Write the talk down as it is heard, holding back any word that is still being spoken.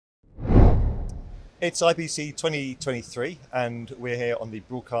It's IBC 2023, and we're here on the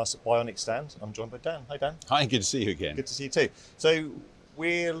Broadcast Bionics stand. I'm joined by Dan. Hi, Dan. Hi, good to see you again. Good to see you too. So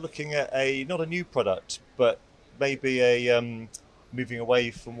we're looking at not a new product, but maybe a moving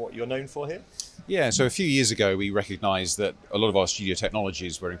away from what you're known for here. Yeah, so a few years ago, we recognised that a lot of our studio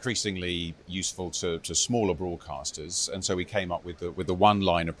technologies were increasingly useful to smaller broadcasters, and so we came up with the one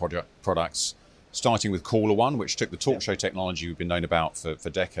line of products, starting with CallerOne, which took the talk show technology we've been known about for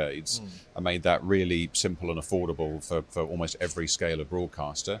decades and made that really simple and affordable for almost every scale of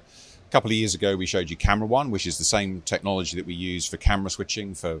broadcaster. A couple of years ago, we showed you CameraOne, which is the same technology that we use for camera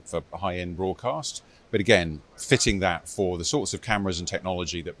switching for high-end broadcast. But again, fitting that for the sorts of cameras and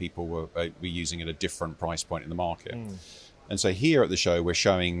technology that people were using at a different price point in the market. And so here at the show, we're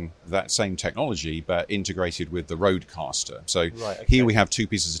showing that same technology, but integrated with the RØDECaster. So here we have two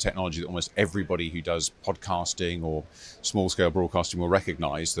pieces of technology that almost everybody who does podcasting or small-scale broadcasting will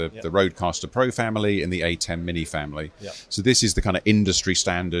recognize, the RØDECaster Pro family and the A10 Mini family. So this is the kind of industry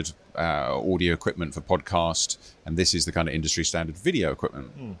standard audio equipment for podcast, and this is the kind of industry standard video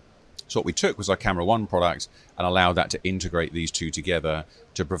equipment. So what we took was our CameraOne product and allowed that to integrate these two together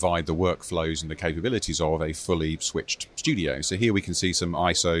to provide the workflows and the capabilities of a fully switched studio. So here we can see some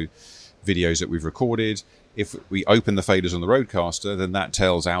ISO videos that we've recorded. If we open the faders on the RØDECaster, then that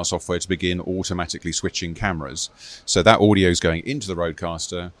tells our software to begin automatically switching cameras. So that audio is going into the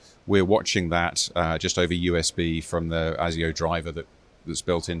RØDECaster. We're watching that just over USB from the ASIO driver that's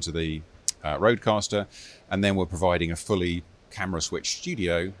built into the RØDECaster. And then we're providing a fully camera switched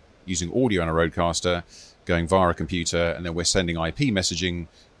studio using audio on a RØDECaster, going via a computer, and then we're sending IP messaging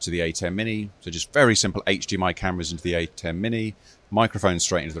to the A10 Mini. So just very simple HDMI cameras into the A10 Mini, microphone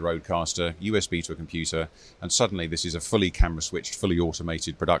straight into the RØDECaster, USB to a computer, and suddenly this is a fully camera switched, fully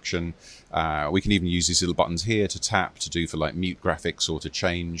automated production. We can even use these little buttons here to tap, to do for like mute graphics or to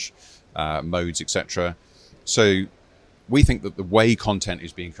change modes, etc. So we think that the way content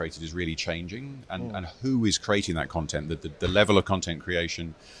is being created is really changing, and who is creating that content, the level of content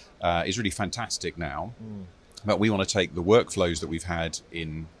creation is really fantastic now. But we want to take the workflows that we've had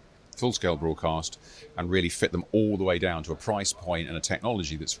in full-scale broadcast and really fit them all the way down to a price point and a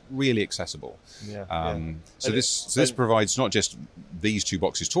technology that's really accessible. So this provides not just these two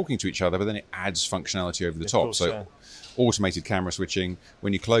boxes talking to each other, but then it adds functionality over the top. Automated camera switching.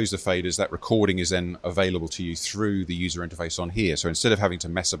 When you close the faders, that recording is then available to you through the user interface on here. So instead of having to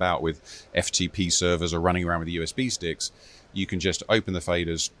mess about with FTP servers or running around with the USB sticks, you can just open the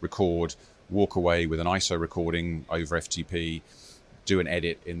faders, record, walk away with an ISO recording over FTP, do an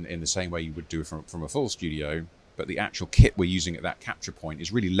edit in the same way you would do from a full studio. But the actual kit we're using at that capture point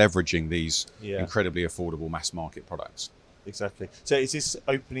is really leveraging these incredibly affordable mass market products. Exactly. So is this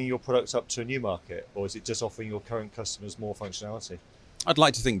opening your products up to a new market, or is it just offering your current customers more functionality? I'd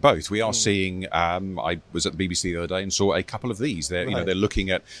like to think both. We are seeing, I was at the BBC the other day and saw a couple of these. They're looking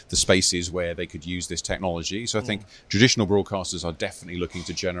at the spaces where they could use this technology. So I think traditional broadcasters are definitely looking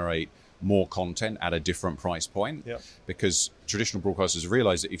to generate more content at a different price point, because traditional broadcasters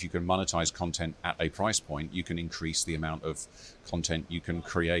realize that if you can monetize content at a price point, you can increase the amount of content you can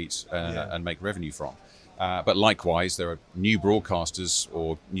create and make revenue from. But likewise, there are new broadcasters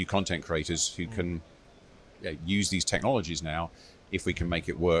or new content creators who can use these technologies now if we can make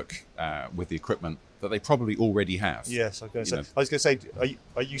it work with the equipment that they probably already have. Yes, I was going to say,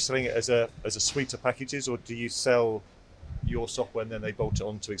 are you selling it as a suite of packages, or do you sell your software and then they bolt it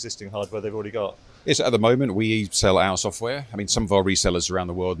onto existing hardware they've already got? Yes, at the moment we sell our software. I mean, some of our resellers around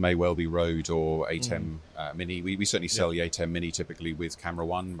the world may well be Rode or A10 Mini. We certainly sell the A10 Mini typically with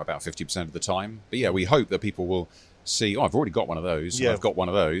CameraOne about 50% of the time. But we hope that people will see, I've already got one of those. I've got one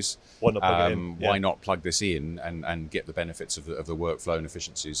of those. Why not plug it in? Why not plug this in and get the benefits of the workflow and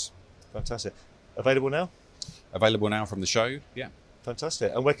efficiencies? Fantastic. Available now? Available now from the show,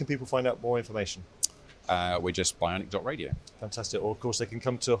 Fantastic. And where can people find out more information? We're just bionic.radio. Fantastic. Or, of course, they can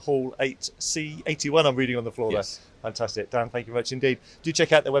come to Hall 8C81. I'm reading on the floor there. Fantastic. Dan, thank you very much indeed. Do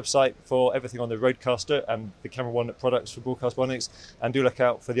check out their website for everything on the RØDECaster and the CameraOne products for Broadcast Bionics. And do look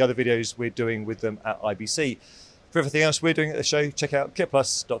out for the other videos we're doing with them at IBC. For everything else we're doing at the show, check out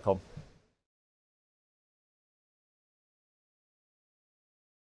kitplus.com.